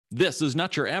This is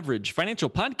Not Your Average Financial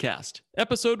Podcast,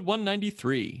 episode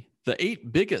 193, The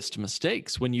 8 Biggest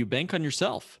Mistakes When You Bank on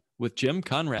Yourself, with Jim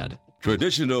Conrad.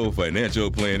 Traditional financial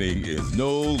planning is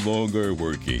no longer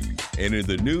working. And in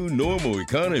the new normal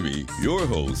economy, your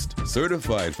host,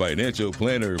 certified financial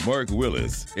planner Mark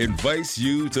Willis, invites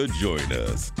you to join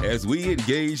us as we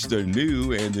engage the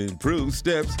new and improved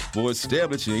steps for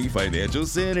establishing financial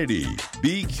sanity.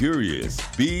 Be curious,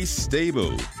 be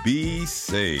stable, be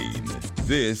sane.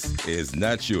 This is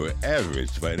Not Your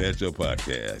Average Financial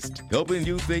Podcast, helping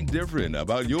you think different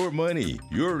about your money,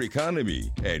 your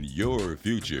economy, and your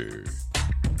future.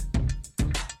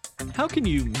 How can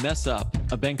you mess up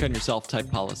a bank on yourself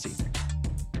type policy?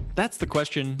 That's the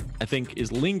question I think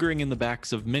is lingering in the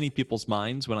backs of many people's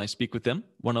minds when I speak with them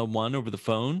one-on-one over the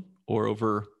phone or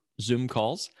over Zoom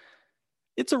calls.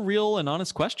 It's a real and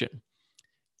honest question.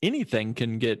 Anything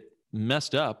can get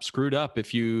messed up, screwed up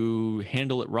if you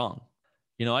handle it wrong.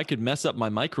 You know, I could mess up my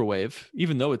microwave,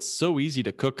 even though it's so easy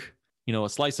to cook, a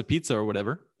slice of pizza or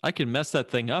whatever. I can mess that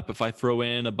thing up if I throw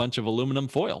in a bunch of aluminum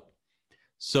foil.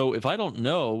 So if I don't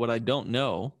know what I don't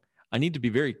know, I need to be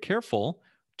very careful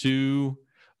to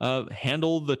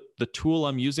handle the tool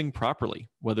I'm using properly,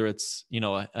 whether it's,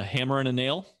 a hammer and a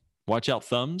nail, watch out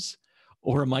thumbs,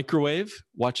 or a microwave,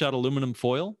 watch out aluminum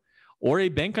foil, or a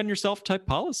bank on yourself type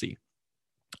policy.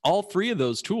 All three of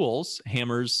those tools,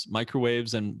 hammers,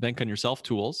 microwaves, and bank on yourself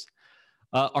tools,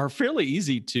 are fairly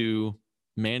easy to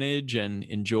manage and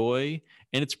enjoy,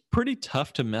 and it's pretty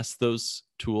tough to mess those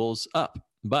tools up.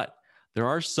 But there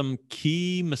are some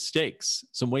key mistakes,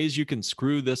 some ways you can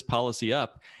screw this policy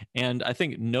up. And I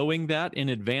think knowing that in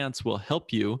advance will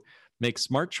help you make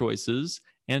smart choices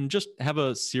and just have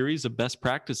a series of best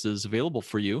practices available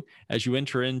for you as you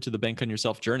enter into the bank on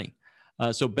yourself journey.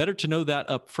 So better to know that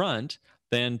up front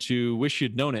than to wish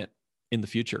you'd known it in the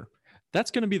future.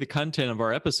 That's going to be the content of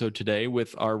our episode today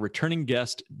with our returning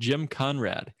guest, Jim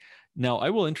Conrad. Now, I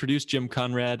will introduce Jim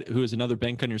Conrad, who is another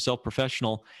Bank on Yourself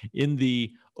professional, in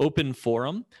the open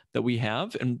forum that we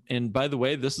have. And by the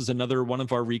way, this is another one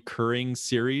of our recurring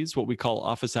series, what we call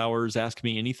Office Hours Ask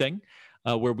Me Anything,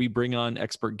 where we bring on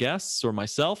expert guests or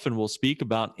myself, and we'll speak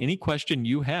about any question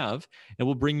you have, and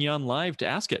we'll bring you on live to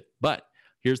ask it. But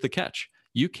here's the catch.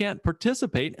 You can't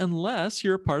participate unless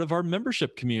you're a part of our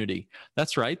membership community.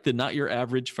 That's right, the Not Your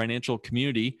Average Financial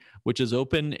Community, which is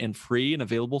open and free and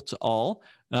available to all.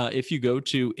 If you go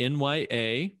to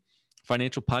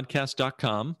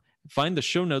nyafinancialpodcast.com, find the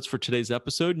show notes for today's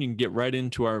episode, and you can get right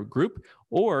into our group,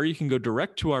 or you can go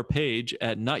direct to our page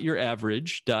at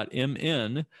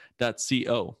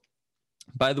notyouraverage.mn.co.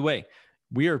 By the way,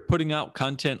 we are putting out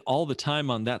content all the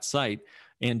time on that site,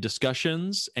 and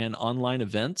discussions and online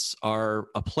events are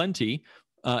aplenty,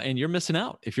 and you're missing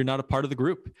out if you're not a part of the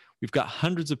group. We've got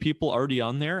hundreds of people already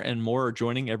on there, and more are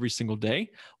joining every single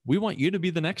day. We want you to be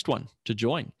the next one to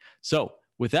join. So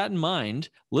with that in mind,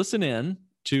 listen in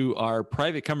to our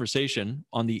private conversation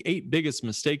on the 8 biggest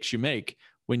mistakes you make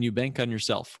when you bank on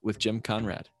yourself with Jim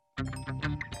Conrad.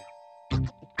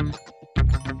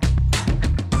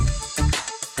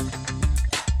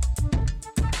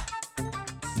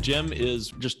 Jim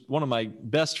is just one of my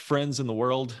best friends in the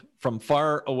world from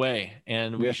far away,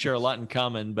 and we share a lot in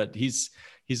common, but he's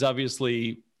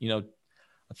obviously,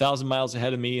 1,000 miles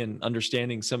ahead of me in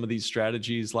understanding some of these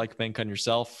strategies like bank on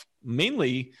yourself,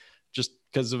 mainly just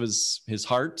because of his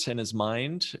heart and his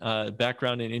mind,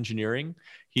 background in engineering.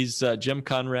 He's Jim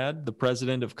Conrad, the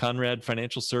president of Conrad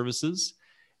Financial Services.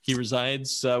 He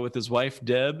resides with his wife,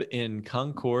 Deb, in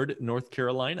Concord, North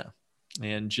Carolina.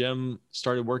 And Jim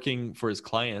started working for his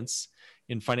clients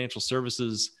in financial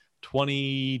services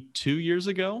 22 years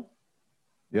ago.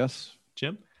 Yes.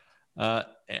 Jim,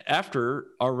 after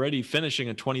already finishing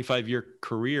a 25-year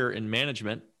career in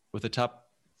management with a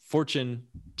Fortune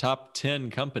top 10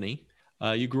 company.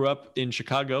 You grew up in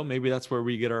Chicago. Maybe that's where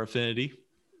we get our affinity,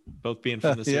 both being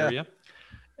from this area.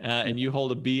 And you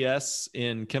hold a BS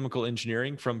in chemical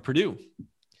engineering from Purdue,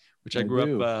 which I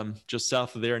grew up just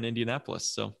south of there in Indianapolis.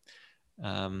 So,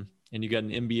 and you got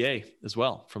an MBA as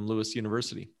well from Lewis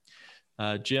University.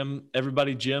 Jim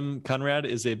Conrad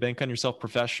is a bank on yourself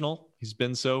professional. He's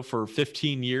been so for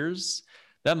 15 years.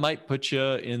 That might put you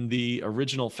in the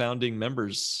original founding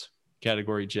members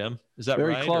category, Jim. Is that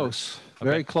right? Very close.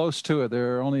 Very close to it.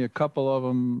 There are only a couple of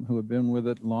them who have been with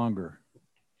it longer.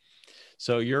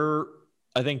 So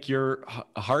I think your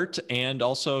heart and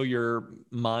also your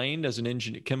mind as an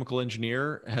chemical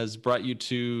engineer has brought you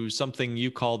to something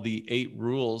you call the 8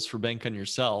 rules for bank on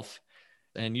yourself.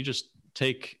 And you just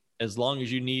take as long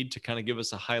as you need to kind of give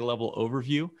us a high level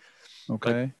overview.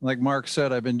 Okay. Like Mark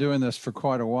said, I've been doing this for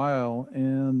quite a while,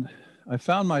 and I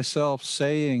found myself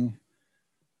saying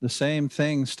the same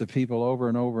things to people over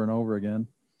and over and over again.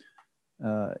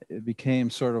 It became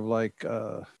sort of like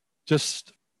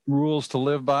just rules to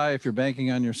live by if you're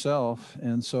banking on yourself.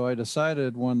 And so I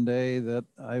decided one day that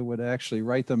I would actually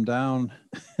write them down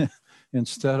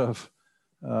instead of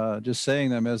just saying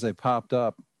them as they popped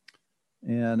up.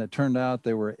 And it turned out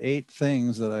there were 8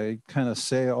 things that I kind of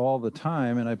say all the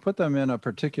time. And I put them in a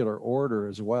particular order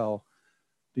as well,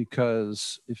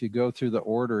 because if you go through the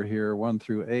order here, 1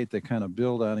 through 8, they kind of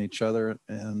build on each other.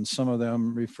 And some of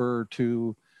them refer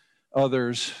to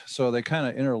others, so they kind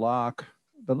of interlock.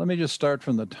 But let me just start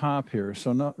from the top here.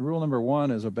 So rule number 1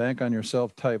 is a bank on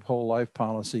yourself type whole life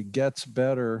policy gets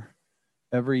better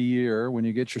every year. When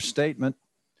you get your statement,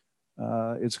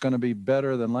 it's going to be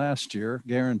better than last year,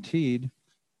 guaranteed.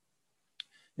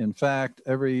 In fact,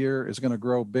 every year is going to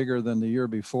grow bigger than the year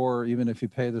before, even if you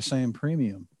pay the same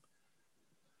premium.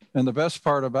 And the best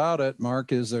part about it,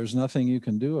 Mark, is there's nothing you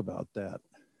can do about that.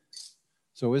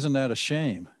 So isn't that a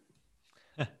shame?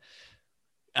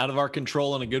 Out of our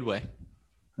control in a good way.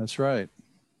 That's right.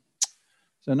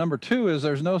 So number 2 is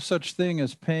there's no such thing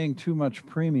as paying too much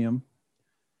premium.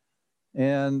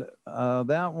 And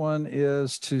that one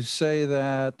is to say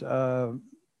that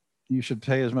you should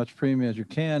pay as much premium as you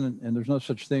can, and there's no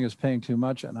such thing as paying too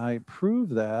much. And I prove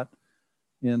that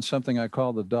in something I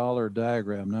call the dollar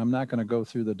diagram. Now, I'm not going to go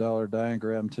through the dollar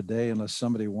diagram today unless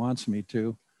somebody wants me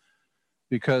to,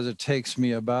 because it takes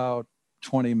me about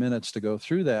 20 minutes to go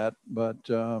through that. But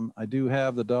I do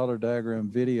have the dollar diagram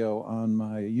video on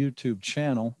my YouTube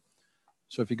channel.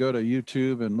 So if you go to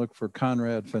YouTube and look for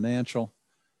Conrad Financial,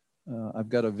 I've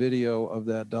got a video of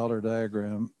that dollar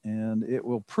diagram, and it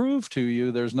will prove to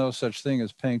you there's no such thing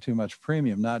as paying too much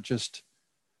premium, not just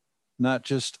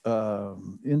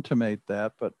intimate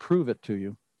that, but prove it to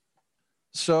you.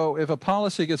 So if a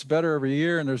policy gets better every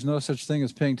year and there's no such thing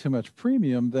as paying too much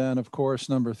premium, then of course,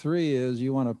 number 3 is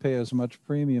you want to pay as much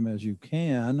premium as you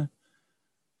can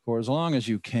for as long as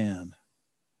you can.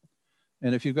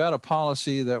 And if you've got a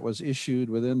policy that was issued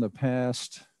within the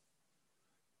past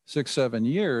 6-7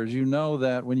 years, you know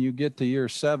that when you get to year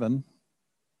 7,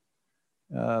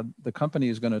 the company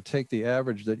is going to take the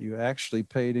average that you actually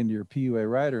paid into your PUA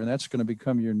rider, and that's going to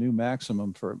become your new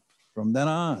maximum from then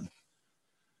on.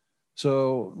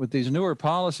 So with these newer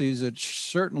policies, it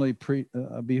certainly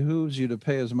behooves you to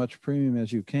pay as much premium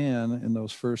as you can in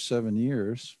those first 7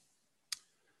 years.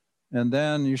 And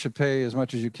then you should pay as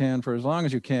much as you can for as long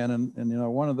as you can. And you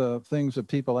know, one of the things that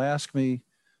people ask me,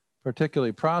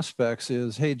 particularly prospects,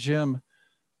 is, hey, Jim,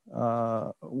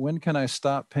 when can I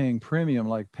stop paying premium?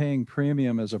 Like paying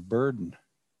premium as a burden.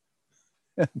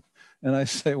 And I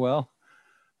say, well,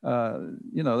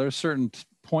 you know, there's certain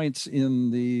points in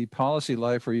the policy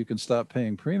life where you can stop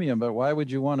paying premium, but why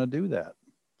would you want to do that?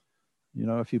 You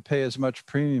know, if you pay as much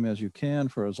premium as you can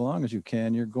for as long as you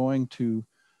can, you're going to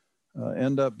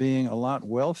end up being a lot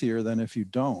wealthier than if you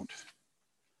don't.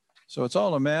 So it's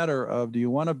all a matter of, do you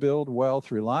want to build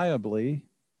wealth reliably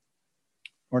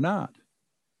or not?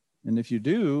 And if you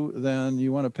do, then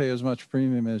you want to pay as much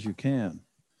premium as you can.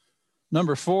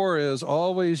 Number 4 is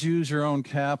always use your own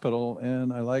capital.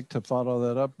 And I like to follow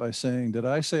that up by saying, did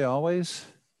I say always?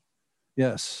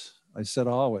 Yes, I said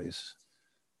always.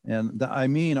 And I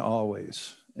mean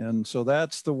always. And so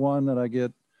that's the one that I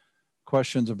get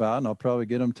questions about, and I'll probably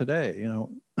get them today.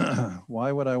 You know,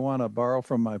 why would I want to borrow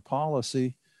from my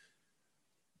policy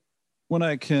when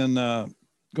I can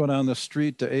go down the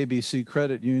street to ABC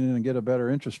Credit Union and get a better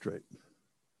interest rate?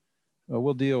 Well,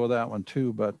 we'll deal with that one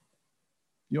too, but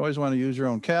you always want to use your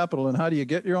own capital. And how do you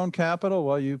get your own capital?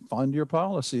 Well, you fund your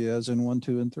policy as in 1,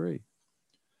 2, and 3.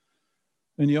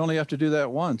 And you only have to do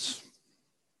that once.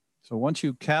 So once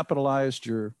you capitalized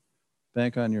your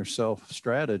bank on yourself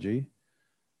strategy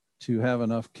to have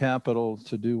enough capital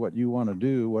to do what you want to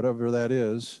do, whatever that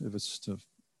is, if it's to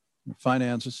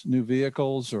finance new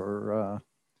vehicles or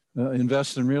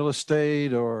invest in real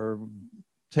estate or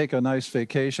take a nice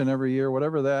vacation every year,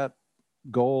 whatever that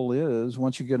goal is,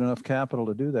 once you get enough capital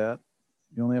to do that,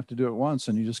 you only have to do it once,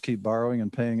 and you just keep borrowing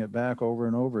and paying it back over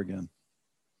and over again.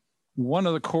 One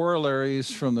of the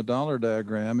corollaries from the dollar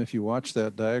diagram, if you watch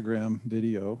that diagram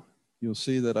video, you'll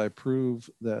see that I prove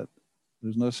that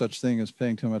there's no such thing as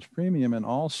paying too much premium. And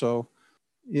also,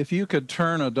 if you could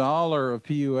turn $1 of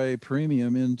PUA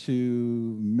premium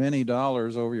into many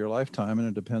dollars over your lifetime, and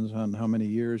it depends on how many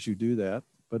years you do that,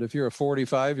 but if you're a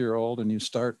 45-year-old and you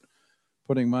start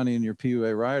putting money in your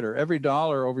PUA rider, every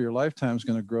dollar over your lifetime is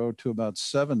going to grow to about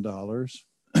 $7.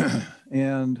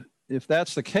 And if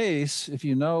that's the case, if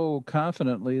you know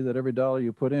confidently that every dollar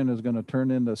you put in is going to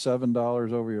turn into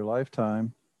 $7 over your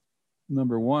lifetime,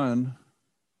 number one,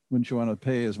 wouldn't you want to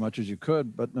pay as much as you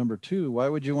could? But number two, why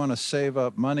would you want to save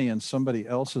up money in somebody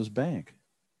else's bank?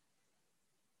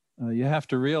 You have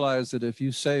to realize that if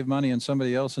you save money in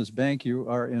somebody else's bank, you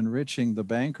are enriching the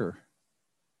banker,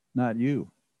 not you.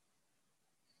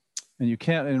 And you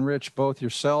can't enrich both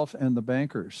yourself and the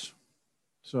bankers.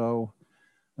 So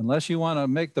unless you want to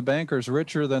make the bankers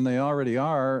richer than they already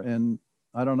are, and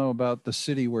I don't know about the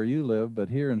city where you live, but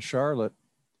here in Charlotte,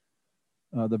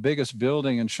 the biggest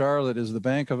building in Charlotte is the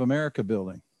Bank of America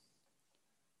building.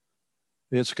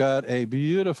 It's got a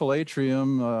beautiful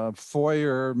atrium,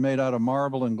 foyer made out of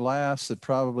marble and glass that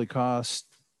probably cost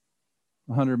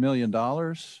 $100 million.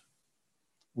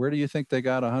 Where do you think they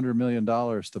got $100 million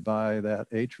to buy that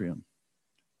atrium?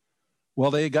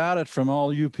 Well, they got it from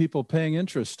all you people paying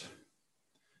interest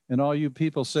and all you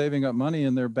people saving up money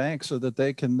in their bank so that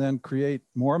they can then create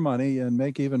more money and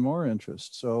make even more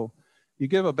interest. So you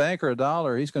give a banker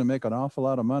 $1, he's going to make an awful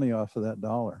lot of money off of that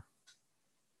dollar.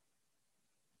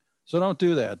 So don't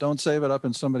do that. Don't save it up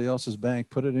in somebody else's bank.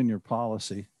 Put it in your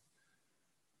policy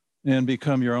and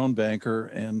become your own banker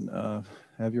and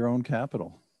have your own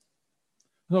capital.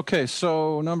 Okay,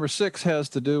 so number 6 has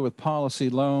to do with policy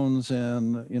loans.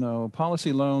 And, you know,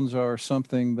 policy loans are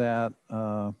something that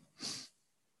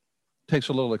takes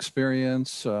a little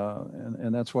experience.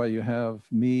 And that's why you have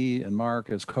me and Mark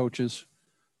as coaches.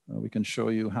 We can show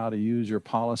you how to use your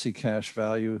policy cash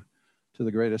value to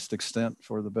the greatest extent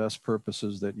for the best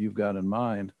purposes that you've got in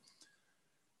mind.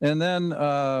 And then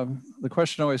the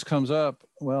question always comes up,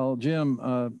 well, Jim,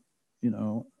 you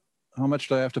know, how much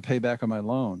do I have to pay back on my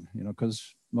loan? You know,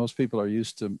 because most people are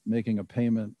used to making a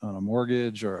payment on a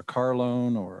mortgage or a car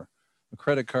loan or a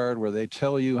credit card where they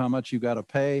tell you how much you got to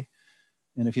pay.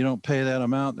 And if you don't pay that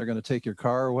amount, they're going to take your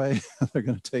car away. They're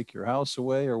going to take your house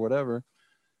away or whatever.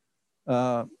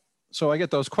 So I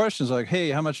get those questions like,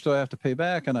 hey, how much do I have to pay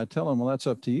back? And I tell them, well, that's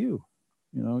up to you.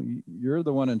 You know, you're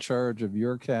the one in charge of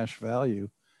your cash value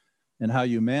and how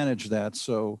you manage that.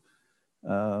 So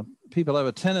people have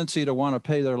a tendency to want to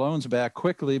pay their loans back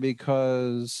quickly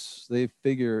because they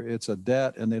figure it's a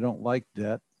debt and they don't like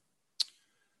debt.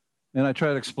 And I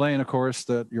try to explain, of course,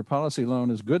 that your policy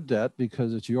loan is good debt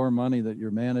because it's your money that you're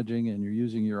managing and you're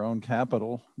using your own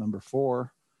capital, number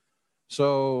 4.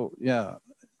 So, yeah.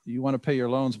 You want to pay your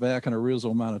loans back in a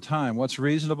reasonable amount of time. What's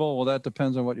reasonable? Well, that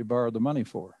depends on what you borrowed the money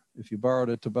for. If you borrowed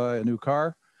it to buy a new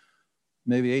car,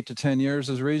 maybe 8 to 10 years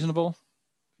is reasonable.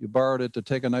 If you borrowed it to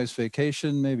take a nice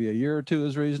vacation, maybe a year or 2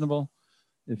 is reasonable.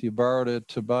 If you borrowed it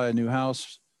to buy a new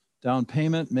house, down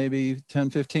payment, maybe 10,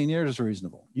 15 years is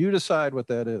reasonable. You decide what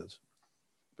that is.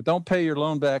 But don't pay your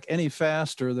loan back any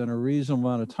faster than a reasonable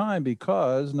amount of time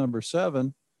because, number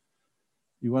 7,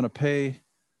 you want to pay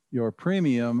your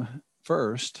premium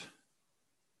first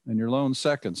and your loan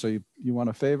second. So you want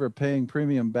to favor paying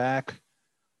premium back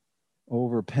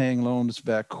over paying loans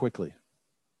back quickly.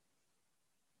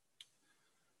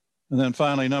 And then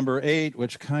finally, number 8,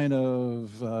 which kind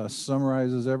of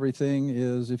summarizes everything,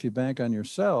 is if you bank on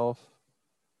yourself,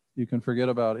 you can forget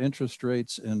about interest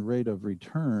rates and rate of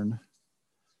return.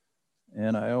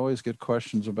 And I always get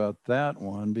questions about that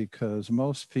one because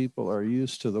most people are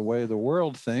used to the way the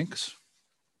world thinks.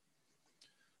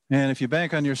 And if you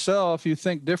bank on yourself, you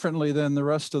think differently than the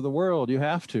rest of the world. You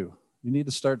have to. You need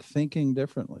to start thinking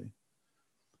differently.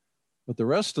 But the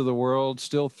rest of the world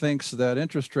still thinks that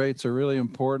interest rates are really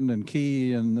important and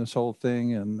key in this whole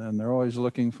thing. And they're always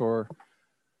looking for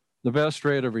the best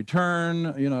rate of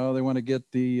return. You know, they want to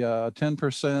get the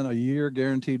 10% a year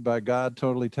guaranteed by God,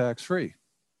 totally tax-free.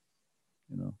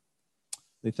 You know,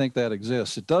 they think that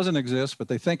exists. It doesn't exist, but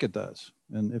they think it does.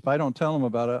 And if I don't tell them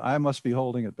about it, I must be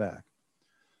holding it back.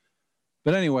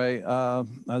 But anyway,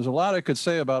 there's a lot I could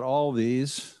say about all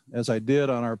these, as I did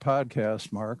on our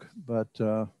podcast, Mark, but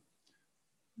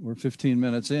we're 15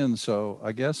 minutes in, so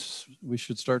I guess we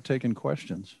should start taking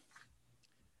questions.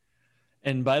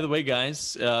 And by the way,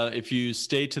 guys, if you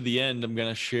stay to the end, I'm going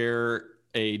to share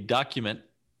a document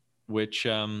which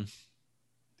Andrew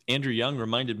Young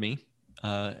reminded me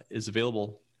is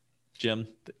available. Jim,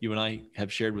 that you and I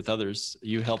have shared with others.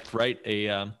 You helped write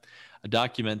a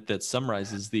document that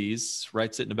summarizes these,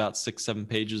 writes it in about 6-7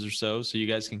 pages or so you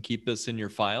guys can keep this in your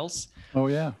files. Oh,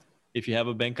 yeah. If you have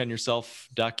a bank on yourself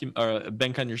document or a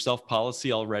bank on yourself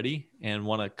policy already and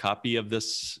want a copy of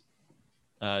this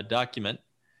document,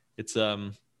 it's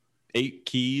 8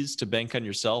 keys to bank on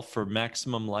yourself for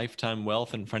maximum lifetime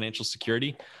wealth and financial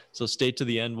security. So stay to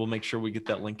the end. We'll make sure we get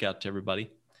that link out to everybody.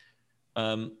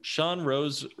 Sean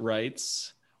Rose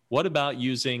writes, what about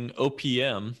using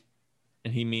OPM?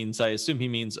 And I assume he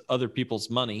means other people's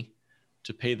money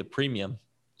to pay the premium.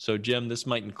 So Jim, this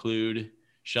might include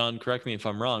Sean, correct me if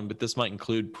I'm wrong, but this might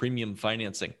include premium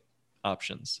financing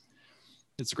options.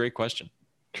 It's a great question.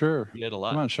 Sure. You had a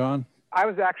lot. Come on, Sean. I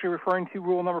was actually referring to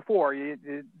rule number 4.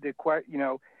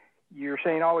 You're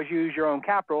saying always use your own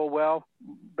capital. Well,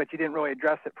 but you didn't really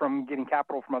address it from getting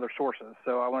capital from other sources.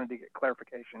 So I wanted to get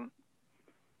clarification.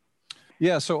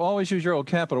 Yeah, so always use your own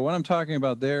capital. What I'm talking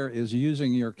about there is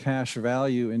using your cash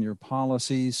value in your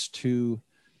policies to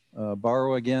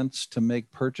borrow against to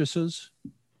make purchases.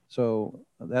 So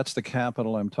that's the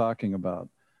capital I'm talking about.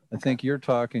 I think you're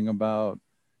talking about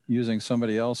using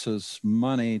somebody else's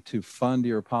money to fund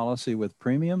your policy with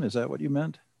premium. Is that what you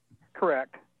meant?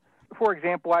 Correct. For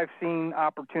example, I've seen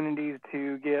opportunities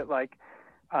to get like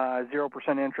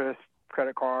 0% interest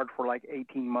credit card for like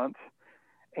 18 months.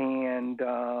 And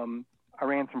I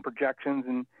ran some projections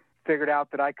and figured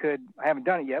out that I haven't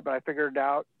done it yet, but I figured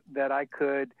out that I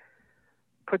could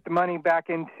put the money back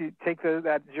into, take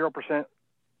that 0%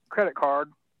 credit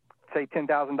card, say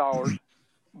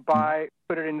 $10,000,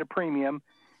 put it into premium,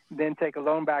 then take a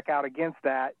loan back out against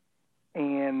that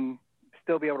and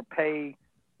still be able to pay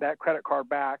that credit card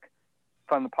back,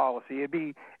 fund the policy.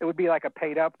 It would be like a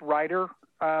paid up rider,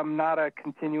 not a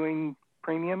continuing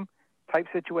premium type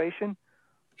situation.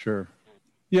 Sure.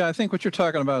 Yeah, I think what you're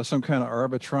talking about is some kind of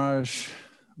arbitrage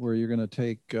where you're going to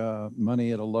take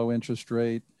money at a low interest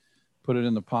rate, put it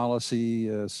in the policy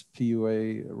as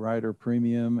PUA rider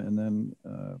premium, and then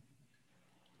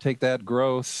take that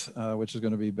growth, which is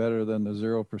going to be better than the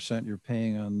 0% you're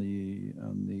paying on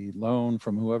the loan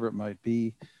from whoever it might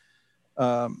be.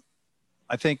 I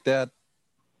think that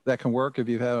can work if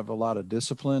you have a lot of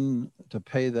discipline to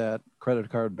pay that credit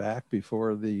card back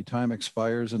before the time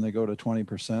expires and they go to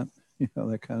 20%,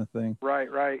 that kind of thing.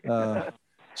 Right.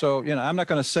 So, I'm not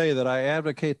going to say that I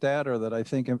advocate that or that I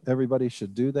think everybody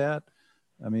should do that.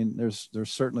 I mean, there's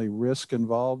certainly risk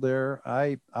involved there.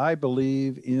 I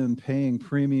believe in paying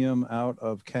premium out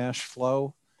of cash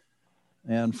flow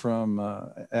and from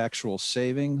actual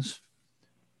savings.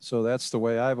 So that's the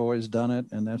way I've always done it,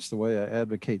 and that's the way I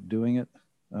advocate doing it.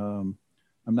 I'm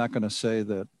not going to say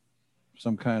that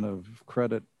some kind of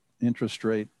credit interest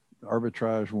rate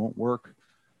arbitrage won't work,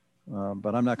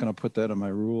 but I'm not going to put that in my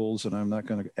rules, and I'm not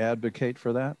going to advocate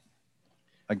for that.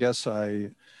 I guess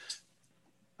I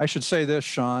should say this,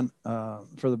 Sean,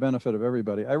 for the benefit of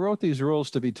everybody. I wrote these rules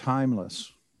to be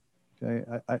timeless. Okay,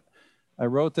 I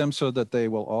wrote them so that they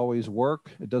will always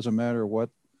work. It doesn't matter what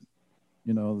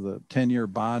the 10-year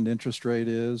bond interest rate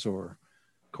is, or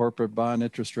corporate bond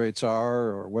interest rates are,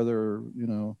 or whether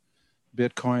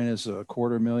Bitcoin is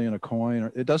 $250,000 a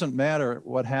coin. It doesn't matter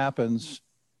what happens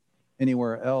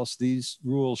anywhere else. These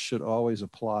rules should always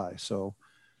apply. So,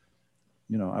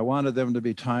 I wanted them to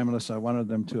be timeless. I wanted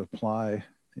them to apply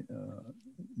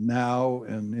now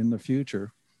and in the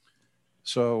future.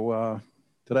 So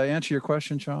did I answer your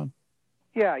question, Sean?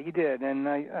 Yeah, you did. And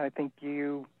I think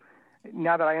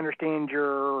now that I understand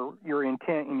your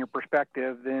intent and your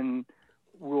perspective, then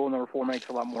rule number 4 makes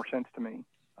a lot more sense to me.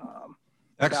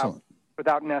 Excellent.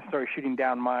 Without necessarily shooting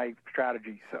down my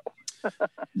strategy. So.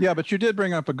 Yeah, but you did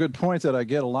bring up a good point that I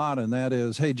get a lot, and that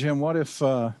is, hey, Jim, what if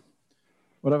I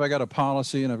got a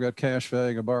policy and I've got cash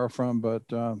value to borrow from, but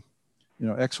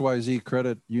XYZ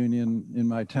credit union in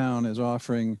my town is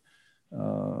offering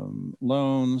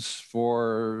loans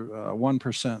for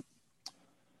 1%.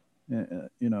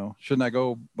 Shouldn't I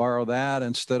go borrow that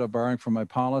instead of borrowing from my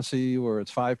policy where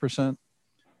it's 5%?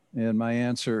 And my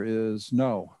answer is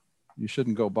no. You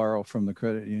shouldn't go borrow from the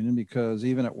credit union, because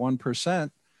even at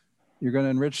 1%, you're going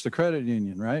to enrich the credit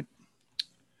union, right?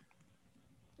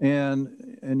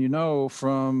 And maybe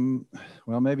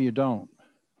you don't.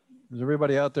 Is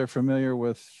everybody out there familiar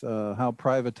with how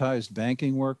privatized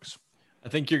banking works? I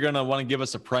think you're going to want to give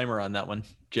us a primer on that one,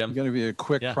 Jim. You're going to be a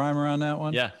quick primer on that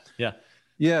one? Yeah.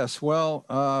 Yes. Well,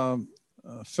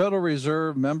 Federal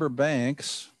Reserve member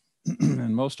banks,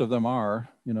 and most of them are,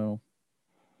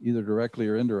 either directly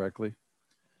or indirectly,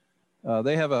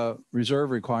 they have a reserve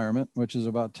requirement, which is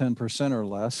about 10% or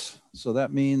less. So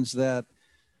that means that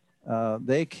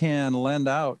they can lend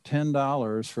out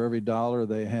 $10 for every dollar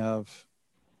they have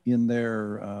in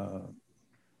their,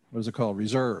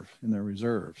 reserve, in their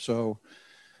reserve. So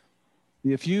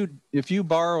if you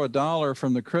borrow $1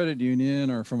 from the credit union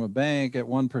or from a bank at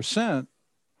 1%,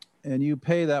 and you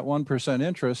pay that 1%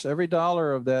 interest, every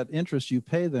dollar of that interest you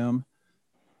pay them,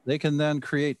 they can then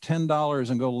create $10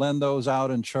 and go lend those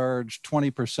out and charge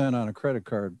 20% on a credit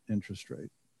card interest rate.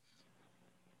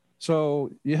 So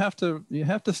you have to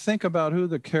think about who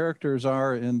the characters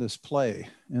are in this play.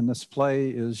 And this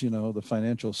play is, the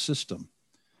financial system.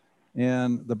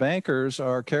 And the bankers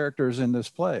are characters in this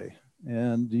play.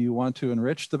 And do you want to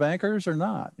enrich the bankers or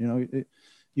not?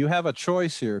 You have a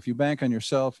choice here. If you bank on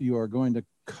yourself, you are going to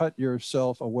cut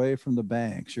yourself away from the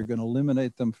banks. You're going to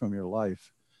eliminate them from your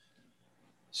life.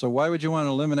 So why would you want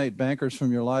to eliminate bankers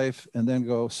from your life and then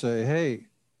go say, hey,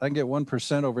 I can get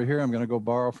 1% over here. I'm going to go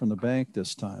borrow from the bank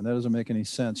this time. That doesn't make any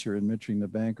sense. You're enriching the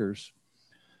bankers.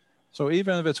 So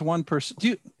even if it's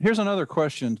 1%, here's another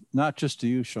question, not just to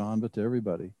you, Sean, but to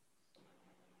everybody.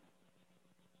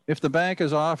 If the bank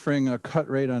is offering a cut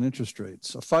rate on interest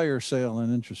rates, a fire sale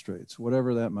on interest rates,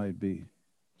 whatever that might be,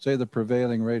 say the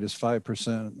prevailing rate is 5%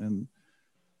 and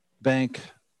bank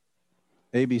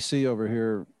ABC over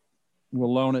here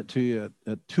will loan it to you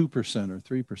at 2% or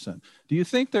 3%. Do you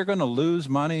think they're going to lose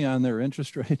money on their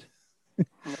interest rate? Do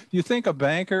you think a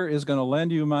banker is going to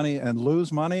lend you money and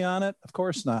lose money on it? Of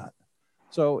course not.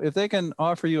 So if they can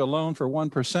offer you a loan for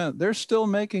 1%, they're still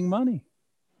making money.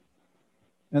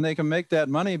 And they can make that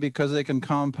money because they can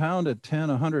compound it 10,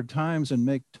 100 times and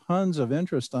make tons of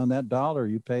interest on that dollar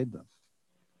you paid them.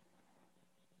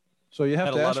 So you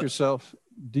have to ask yourself,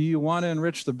 do you want to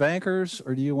enrich the bankers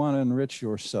or do you want to enrich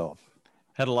yourself?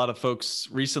 Had a lot of folks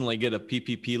recently get a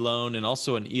PPP loan and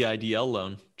also an EIDL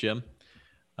loan, Jim.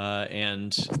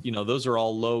 And, those are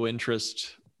all low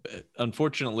interest.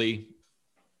 Unfortunately,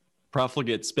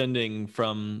 profligate spending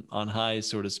from on high,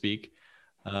 so to speak.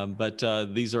 But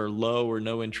these are low or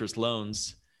no interest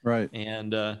loans. Right.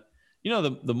 And,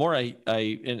 the more I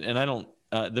don't,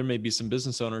 there may be some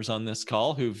business owners on this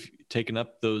call who've taken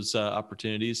up those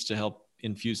opportunities to help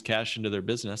infuse cash into their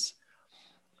business.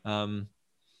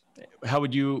 How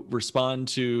would you respond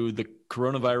to the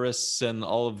coronavirus and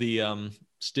all of the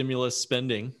stimulus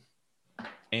spending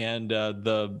and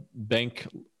the bank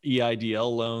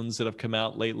EIDL loans that have come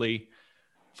out lately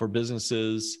for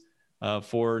businesses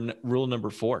for rule number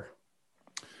 4?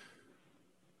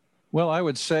 Well, I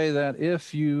would say that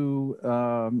if you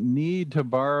need to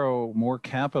borrow more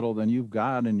capital than you've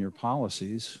got in your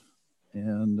policies,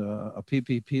 and a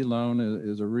PPP loan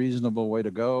is a reasonable way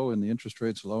to go, and the interest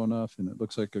rate's low enough, and it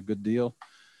looks like a good deal,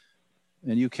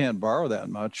 and you can't borrow that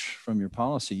much from your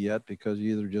policy yet because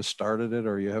you either just started it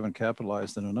or you haven't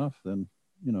capitalized it enough, then,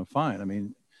 fine. I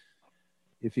mean,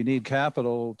 if you need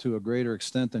capital to a greater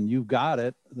extent than you've got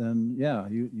it, then yeah,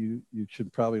 you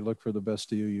should probably look for the best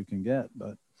deal you can get.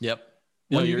 But yep.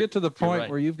 When you get to the point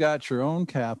where you've got your own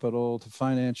capital to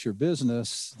finance your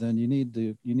business, then you need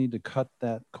to cut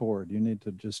that cord. You need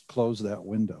to just close that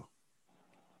window.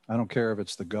 I don't care if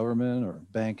it's the government or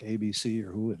Bank ABC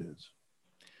or who it is.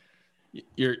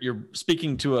 You're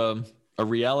speaking to a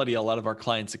reality a lot of our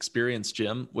clients experience,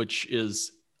 Jim, which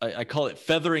is I call it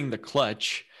feathering the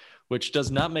clutch, which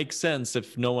does not make sense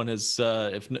if no one has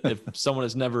if someone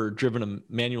has never driven a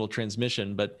manual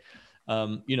transmission, but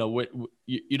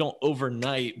you don't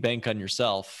overnight bank on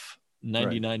yourself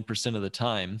 99% of the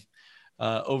time.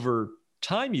 Over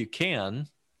time you can,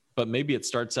 but maybe it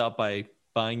starts out by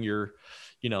buying your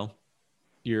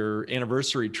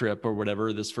anniversary trip or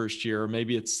whatever this first year, or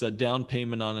maybe it's a down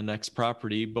payment on the next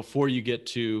property before you get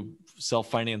to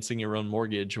self-financing your own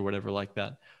mortgage or whatever like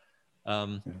that.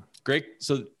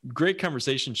 Great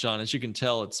conversation, Sean. As you can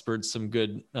tell, it spurred some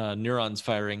good neurons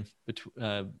firing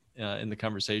in the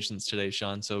conversations today,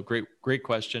 Sean. So great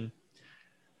question.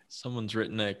 Someone's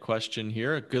written a question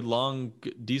here, a good, long,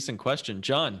 decent question.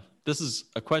 John, this is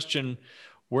a question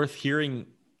worth hearing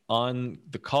on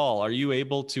the call. Are you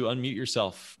able to unmute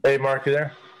yourself? Hey, Mark, you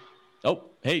there? Oh,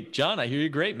 hey, John, I hear you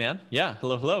great, man. Yeah,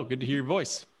 hello. Good to hear your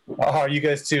voice. Oh, you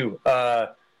guys too.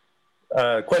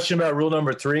 Question about rule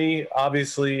number 3.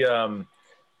 Obviously,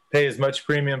 pay as much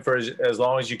premium for as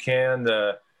long as you can.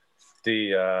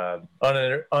 The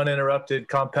uninterrupted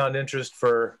compound interest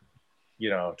for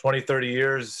 20, 30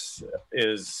 years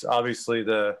is obviously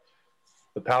the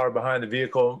power behind the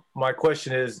vehicle. My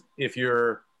question is, if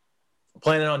you're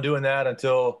planning on doing that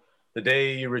until the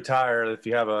day you retire, if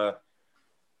you have a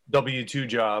W-2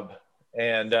 job,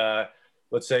 and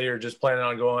let's say you're just planning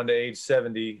on going to age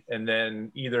 70, and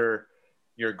then either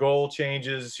your goal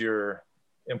changes, your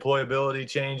employability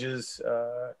changes,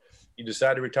 you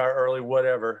decide to retire early,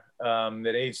 whatever,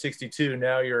 at age 62,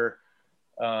 now you're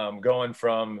going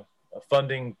from a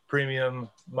funding premium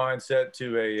mindset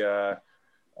to a,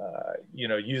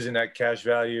 using that cash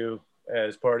value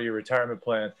as part of your retirement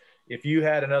plan. If you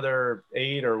had another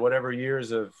 8 or whatever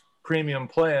years of premium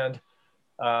planned,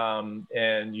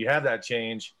 and you have that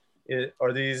change,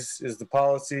 is the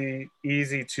policy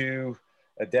easy to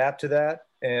adapt to that?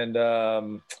 And,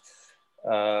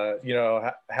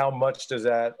 how much does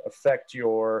that affect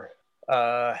your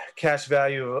cash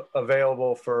value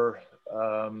available for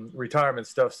retirement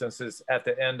stuff, since it's at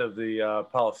the end of the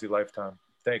policy lifetime?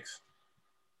 Thanks.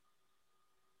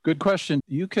 Good question.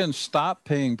 You can stop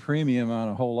paying premium on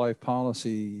a whole life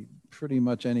policy pretty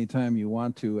much anytime you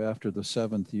want to after the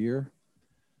 7th year.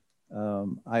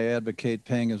 I advocate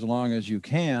paying as long as you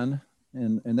can.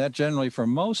 And that generally for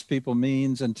most people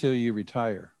means until you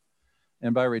retire.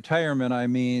 And by retirement, I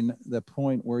mean the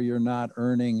point where you're not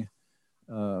earning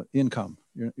income.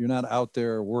 You're not out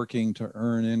there working to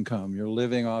earn income. You're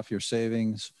living off your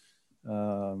savings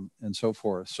and so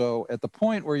forth. So at the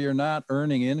point where you're not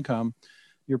earning income,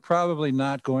 you're probably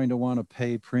not going to want to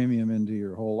pay premium into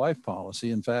your whole life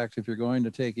policy. In fact, if you're going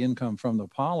to take income from the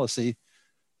policy,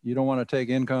 you don't want to take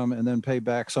income and then pay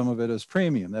back some of it as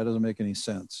premium. That doesn't make any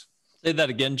sense. Say that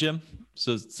again, Jim.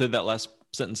 So say that last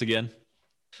sentence again.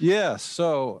 Yes.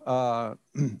 So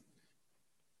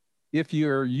if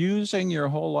you're using your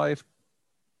whole life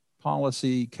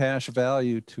policy cash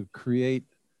value to create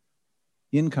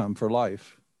income for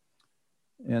life,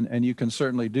 and you can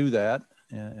certainly do that,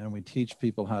 and we teach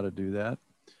people how to do that,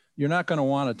 you're not going to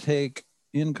want to take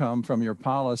income from your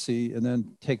policy and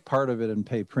then take part of it and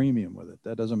pay premium with it.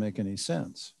 That doesn't make any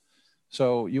sense.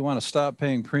 So you want to stop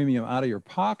paying premium out of your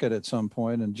pocket at some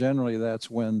point, and generally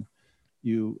that's when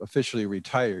you officially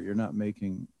retire. You're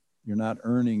not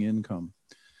earning income.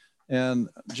 And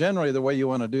generally the way you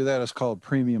want to do that is called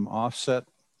premium offset.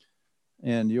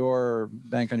 And your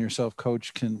Bank on Yourself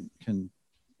coach can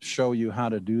show you how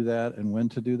to do that and when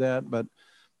to do that. But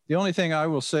the only thing I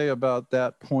will say about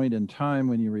that point in time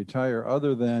when you retire,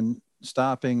 other than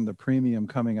stopping the premium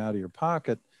coming out of your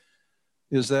pocket,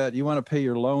 is that you want to pay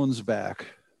your loans back.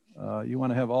 You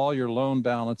want to have all your loan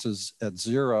balances at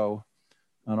zero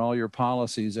on all your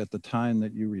policies at the time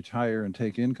that you retire and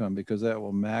take income, because that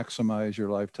will maximize your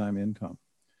lifetime income.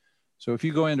 So if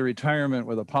you go into retirement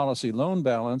with a policy loan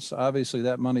balance, obviously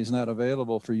that money's not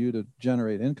available for you to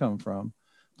generate income from.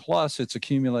 Plus it's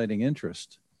accumulating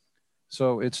interest.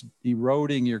 So it's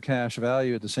eroding your cash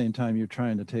value at the same time you're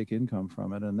trying to take income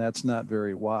from it. And that's not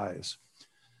very wise.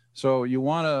 So you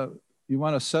want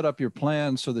to set up your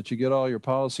plan so that you get all your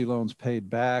policy loans paid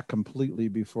back completely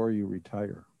before you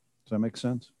retire. Does that make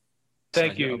sense?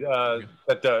 Thank you.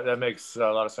 That makes a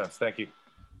lot of sense. Thank you.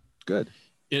 Good.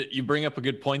 You bring up a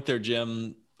good point there,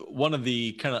 Jim. One of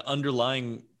the kind of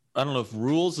underlying, I don't know if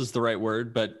rules is the right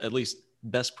word, but at least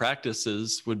best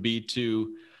practices would be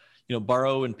to,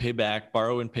 borrow and pay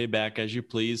back as you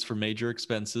please for major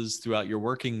expenses throughout your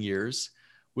working years,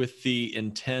 with the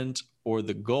intent or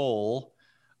the goal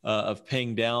of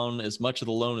paying down as much of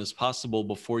the loan as possible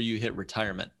before you hit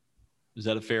retirement. Is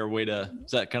that a fair way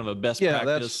is that kind of a best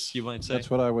practice you might say? That's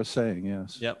what I was saying,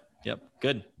 yes. Yep.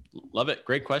 Good. Love it.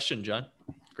 Great question, John.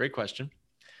 Great question.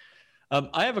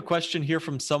 I have a question here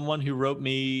from someone who wrote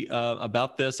me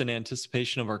about this in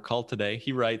anticipation of our call today.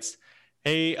 He writes,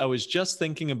 "Hey, I was just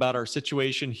thinking about our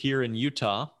situation here in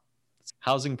Utah.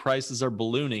 Housing prices are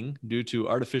ballooning due to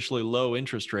artificially low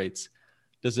interest rates.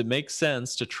 Does it make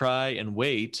sense to try and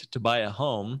wait to buy a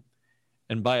home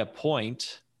and buy a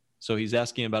point?" So he's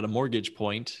asking about a mortgage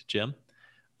point, Jim,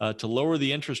 to lower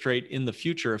the interest rate in the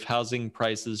future if housing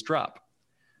prices drop.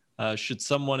 Should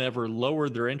someone ever lower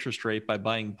their interest rate by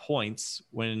buying points?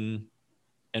 When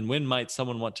might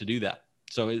someone want to do that?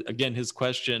 So again, his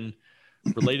question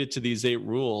related to these 8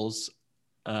 rules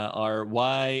are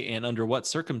why and under what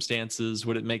circumstances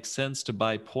would it make sense to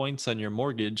buy points on your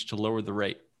mortgage to lower the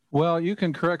rate? Well, you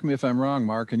can correct me if I'm wrong,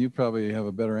 Mark, and you probably have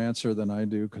a better answer than I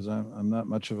do because I'm not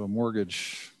much of a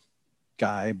mortgage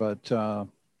guy, but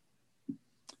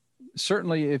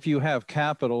certainly if you have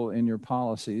capital in your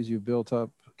policies, you've built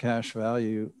up cash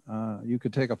value, you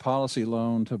could take a policy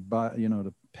loan to buy,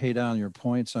 to pay down your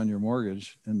points on your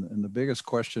mortgage. And the biggest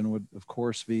question would, of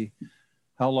course, be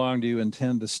how long do you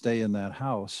intend to stay in that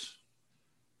house?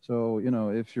 So,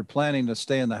 if you're planning to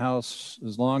stay in the house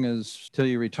as long as till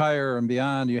you retire and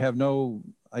beyond, you have no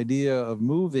idea of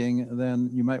moving, then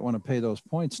you might want to pay those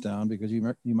points down because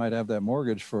you might have that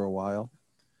mortgage for a while.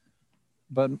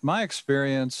 But my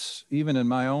experience, even in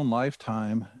my own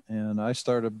lifetime, and I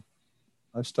started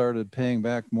paying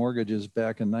back mortgages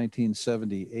back in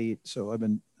 1978. So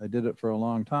I did it for a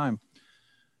long time.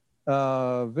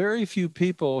 Very few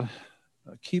people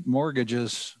keep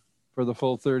mortgages for the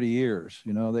full 30 years.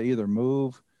 They either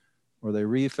move or they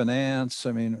refinance.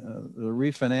 I mean, the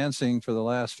refinancing for the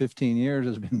last 15 years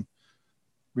has been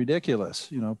ridiculous.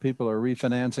 People are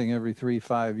refinancing every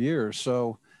 3-5 years.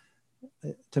 So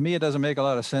to me, it doesn't make a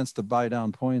lot of sense to buy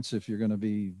down points if you're going to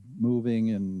be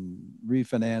moving and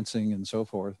refinancing and so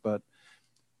forth. But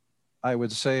I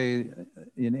would say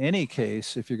in any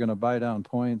case, if you're going to buy down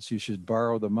points, you should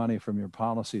borrow the money from your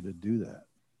policy to do that.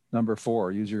 Number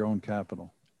 4, use your own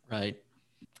capital. Right.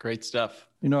 Great stuff.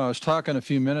 I was talking a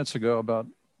few minutes ago about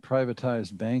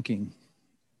privatized banking.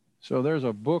 So there's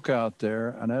a book out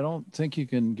there, and I don't think you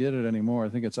can get it anymore. I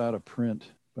think it's out of print,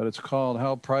 but it's called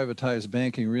How Privatized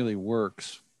Banking Really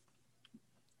Works,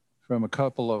 from a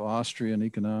couple of Austrian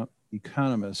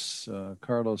economists,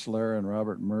 Carlos Lara and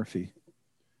Robert Murphy.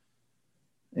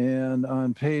 And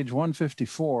on page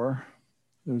 154,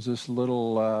 there's this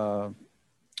little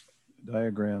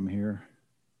diagram here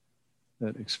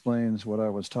that explains what I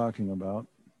was talking about.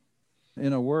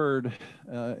 In a word,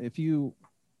 if you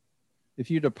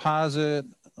deposit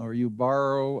or you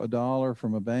borrow $1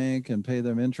 from a bank and pay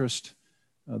them interest,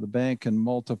 the bank can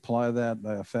multiply that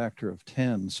by a factor of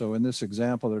 10. So in this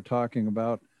example, they're talking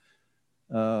about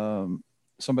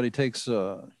somebody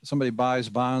buys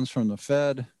bonds from the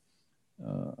Fed,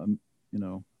 $1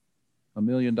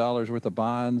 million worth of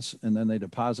bonds, and then they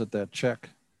deposit that check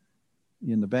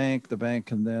in the bank. The bank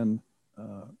can then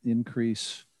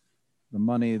increase the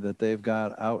money that they've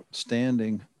got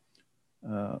outstanding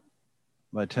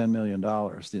by $10 million.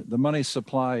 The money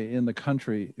supply in the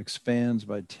country expands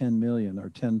by 10 million, or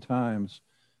 10 times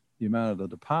the amount of the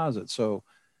deposit. So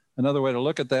another way to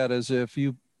look at that is if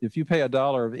you pay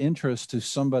 $1 of interest to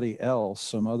somebody else,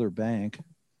 some other bank,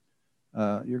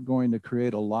 you're going to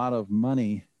create a lot of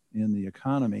money in the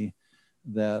economy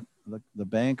that the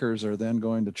bankers are then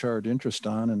going to charge interest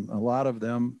on. And a lot of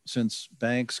them, since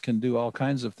banks can do all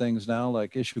kinds of things now,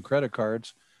 like issue credit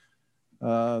cards,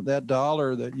 that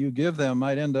 $1 that you give them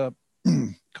might end up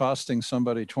costing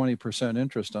somebody 20%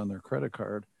 interest on their credit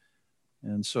card.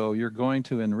 And so you're going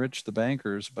to enrich the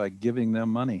bankers by giving them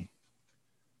money.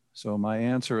 So my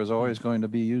answer is always going to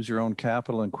be use your own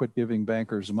capital and quit giving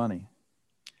bankers money.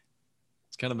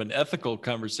 It's kind of an ethical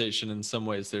conversation in some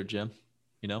ways there, Jim,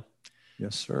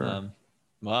 Yes, sir.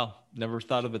 Wow. Never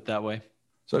thought of it that way.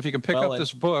 So if you can pick up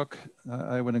this book,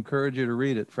 I would encourage you to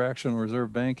read it, Fractional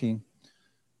Reserve Banking.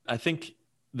 I think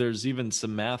there's even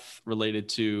some math related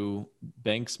to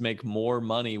banks make more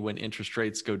money when interest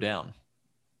rates go down,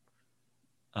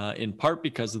 in part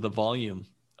because of the volume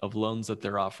of loans that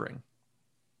they're offering.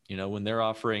 When they're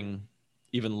offering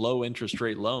even low interest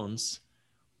rate loans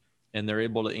and they're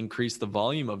able to increase the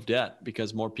volume of debt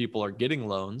because more people are getting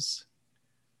loans,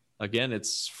 again,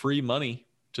 it's free money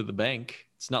to the bank.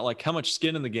 It's not like, how much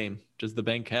skin in the game does the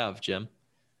bank have, Jim?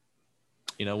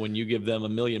 When you give them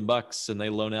 $1 million and they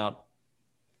loan out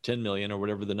 10 million or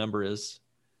whatever the number is.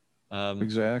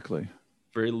 Exactly.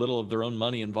 Very little of their own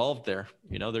money involved there.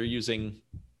 They're using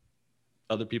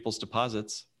other people's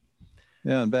deposits.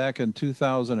 Yeah. And back in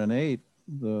 2008,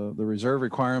 the reserve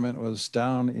requirement was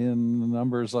down in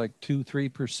numbers like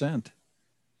 2-3%,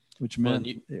 which meant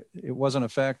it wasn't a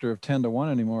factor of 10 to 1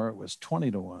 anymore. It was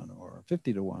 20 to 1 or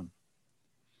 50 to 1.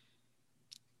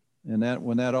 And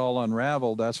when that all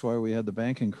unraveled, that's why we had the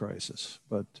banking crisis.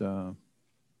 But,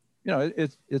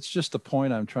 it's just the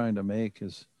point I'm trying to make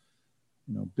is,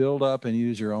 build up and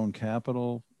use your own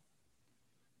capital.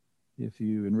 If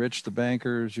you enrich the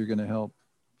bankers, you're going to help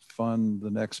fund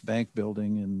the next bank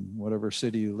building in whatever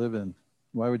city you live in.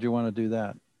 Why would you want to do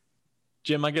that?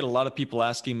 Jim, I get a lot of people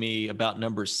asking me about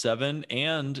number 7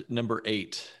 and number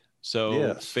 8. So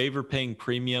yes. Favor paying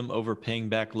premium over paying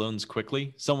back loans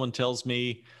quickly. Someone tells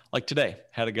me, like today,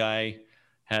 had a guy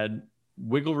had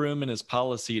wiggle room in his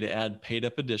policy to add paid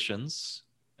up additions,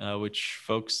 which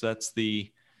folks, that's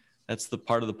the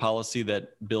part of the policy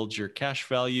that builds your cash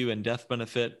value and death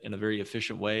benefit in a very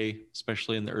efficient way,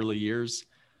 especially in the early years.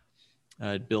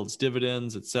 It builds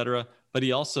dividends, et cetera. But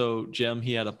he also, Jim,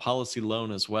 he had a policy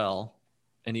loan as well.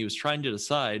 And he was trying to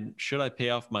decide, should I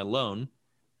pay off my loan?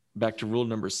 Back to rule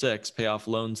number 6, pay off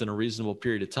loans in a reasonable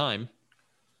period of time.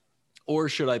 Or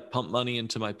should I pump money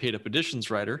into my paid up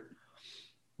additions rider,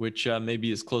 which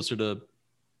maybe is closer to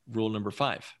rule number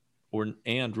 5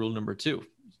 and rule number 2.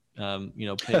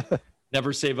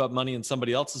 Never save up money in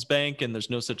somebody else's bank, and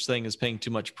there's no such thing as paying too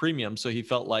much premium. So he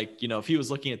felt like, if he was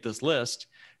looking at this list,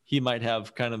 he might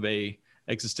have kind of a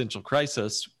existential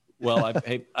crisis. Well,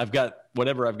 I've got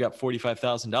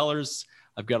 $45,000.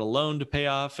 I've got a loan to pay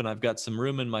off, and I've got some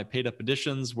room in my paid up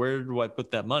additions. Where do I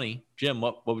put that money? Jim,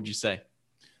 what would you say?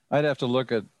 I'd have to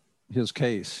look at his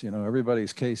case.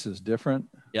 Everybody's case is different.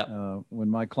 Yeah. When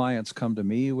my clients come to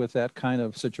me with that kind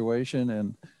of situation,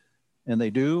 and they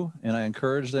do, and I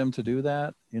encourage them to do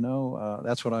that,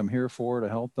 that's what I'm here for, to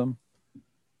help them.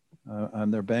 I'm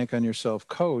their Bank on Yourself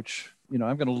coach. I'm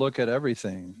going to look at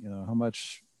everything. How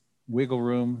much wiggle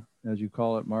room, as you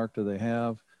call it, Mark, do they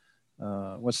have?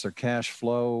 What's their cash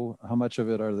flow? How much of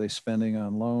it are they spending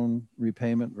on loan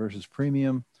repayment versus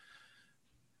premium?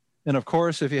 And of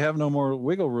course, if you have no more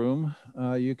wiggle room,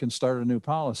 you can start a new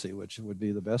policy, which would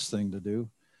be the best thing to do.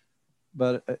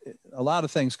 But a lot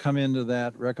of things come into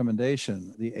that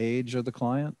recommendation. The age of the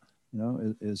client,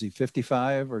 is he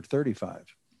 55 or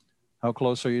 35? How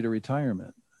close are you to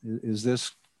retirement? Is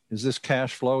this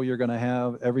cash flow you're going to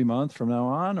have every month from now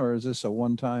on, or is this a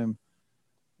one-time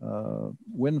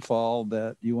windfall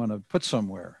that you want to put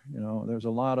somewhere? There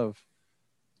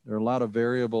are a lot of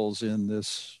variables in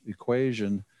this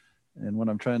equation, and what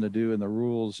I'm trying to do in the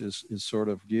rules is sort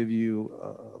of give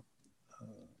you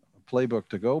a playbook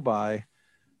to go by.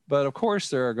 But of course,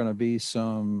 there are going to be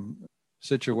some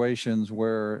situations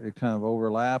where it kind of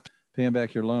overlaps. Paying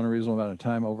back your loan in a reasonable amount of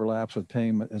time overlaps with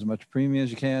paying as much premium as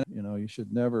you can. You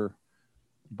should never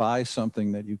buy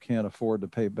something that you can't afford to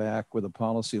pay back with a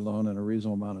policy loan in a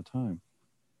reasonable amount of time.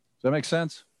 Does that make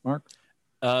sense, Mark?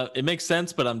 It makes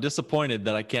sense, but I'm disappointed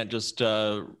that I can't just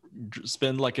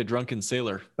spend like a drunken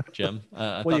sailor, Jim.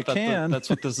 Well, you can. That's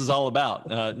what this is all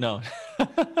about. No.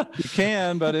 You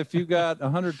can, but if you got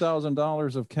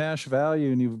 $100,000 of cash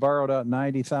value and you've borrowed out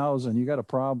 $90,000, you got a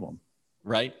problem.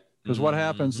 Right. Because what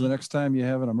happens the next time you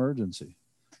have an emergency?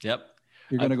 Yep.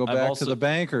 You're going to go back to the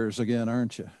bankers again,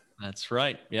 aren't you? That's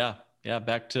right. Yeah.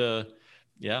 Back to...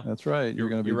 Yeah, that's right. You're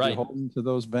going to be beholden to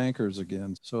those bankers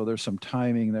again. So there's some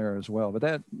timing there as well. But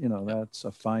that's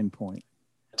a fine point.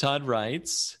 Todd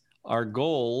writes, our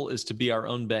goal is to be our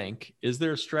own bank. Is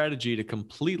there a strategy to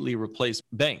completely replace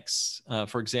banks?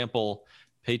 For example,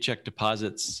 paycheck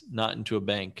deposits not into a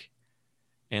bank,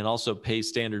 and also pay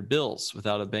standard bills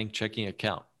without a bank checking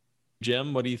account.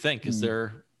 Jim, what do you think? Is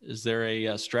there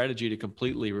a strategy to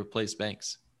completely replace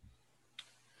banks?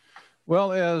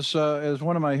 Well, as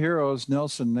one of my heroes,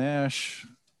 Nelson Nash,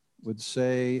 would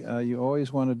say, you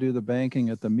always want to do the banking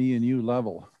at the me and you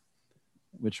level,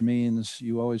 which means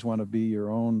you always want to be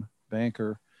your own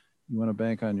banker. You want to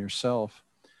bank on yourself.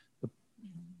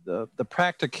 The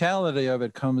practicality of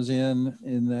it comes in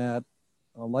that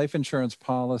a life insurance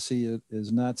policy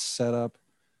is not set up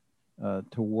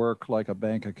to work like a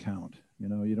bank account.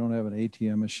 You don't have an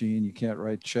ATM machine. You can't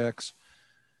write checks.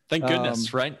 Thank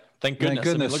goodness, right? Thank goodness.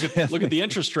 I mean, look at the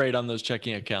interest rate on those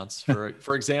checking accounts,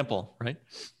 for example, right?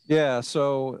 Yeah.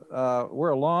 So we're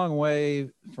a long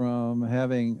way from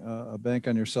having a bank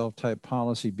on yourself type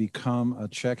policy become a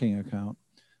checking account.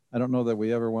 I don't know that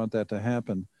we ever want that to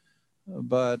happen,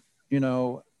 but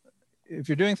if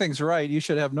you're doing things right, you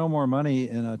should have no more money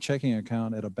in a checking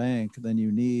account at a bank than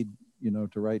you need,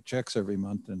 to write checks every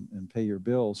month and pay your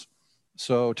bills.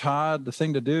 So, Todd, the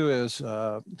thing to do is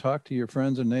talk to your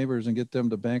friends and neighbors and get them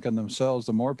to bank on themselves.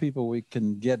 The more people we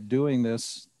can get doing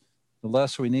this, the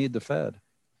less we need the Fed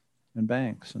and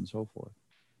banks and so forth.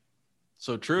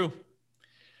 So true.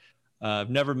 I've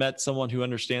never met someone who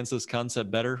understands this concept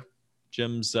better.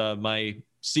 Jim's my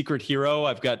secret hero.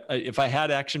 I've got, if I had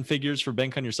action figures for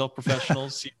Bank on Yourself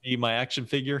professionals, he'd be my action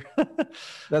figure.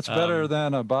 That's better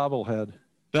than a bobblehead.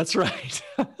 That's right.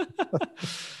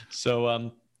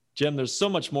 So, Jim, there's so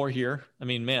much more here. I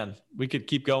mean, man, we could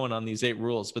keep going on these 8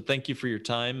 rules, but thank you for your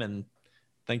time and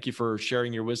thank you for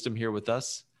sharing your wisdom here with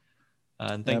us.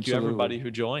 And thank you everybody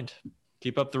who joined.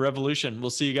 Keep up the revolution. We'll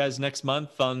see you guys next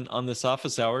month on this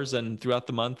office hours and throughout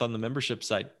the month on the membership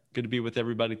site. Good to be with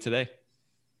everybody today.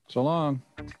 So long.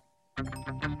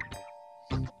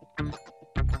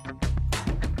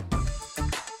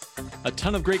 A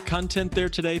ton of great content there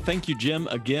today. Thank you, Jim,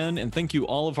 again. And thank you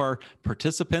all of our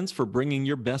participants for bringing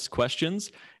your best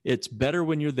questions. It's better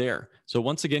when you're there. So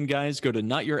once again, guys, go to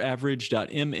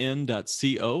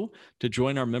notyouraverage.mn.co to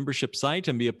join our membership site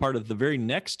and be a part of the very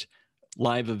next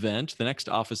live event, the next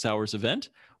office hours event,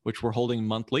 which we're holding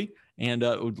monthly. And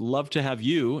would love to have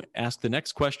you ask the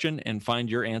next question and find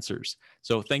your answers.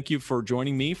 So thank you for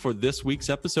joining me for this week's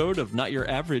episode of Not Your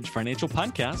Average Financial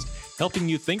Podcast, helping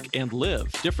you think and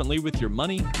live differently with your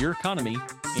money, your economy,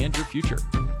 and your future.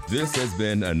 This has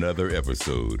been another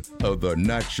episode of the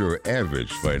Not Your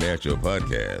Average Financial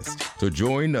Podcast. To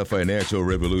join a financial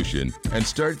revolution and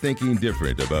start thinking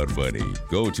different about money,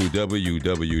 go to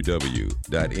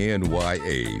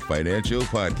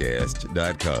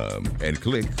www.nyafinancialpodcast.com and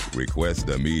click Request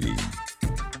a Meeting.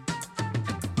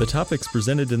 The topics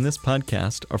presented in this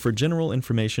podcast are for general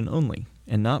information only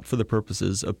and not for the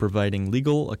purposes of providing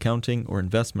legal, accounting, or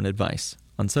investment advice.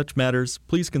 On such matters,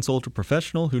 please consult a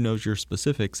professional who knows your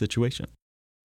specific situation.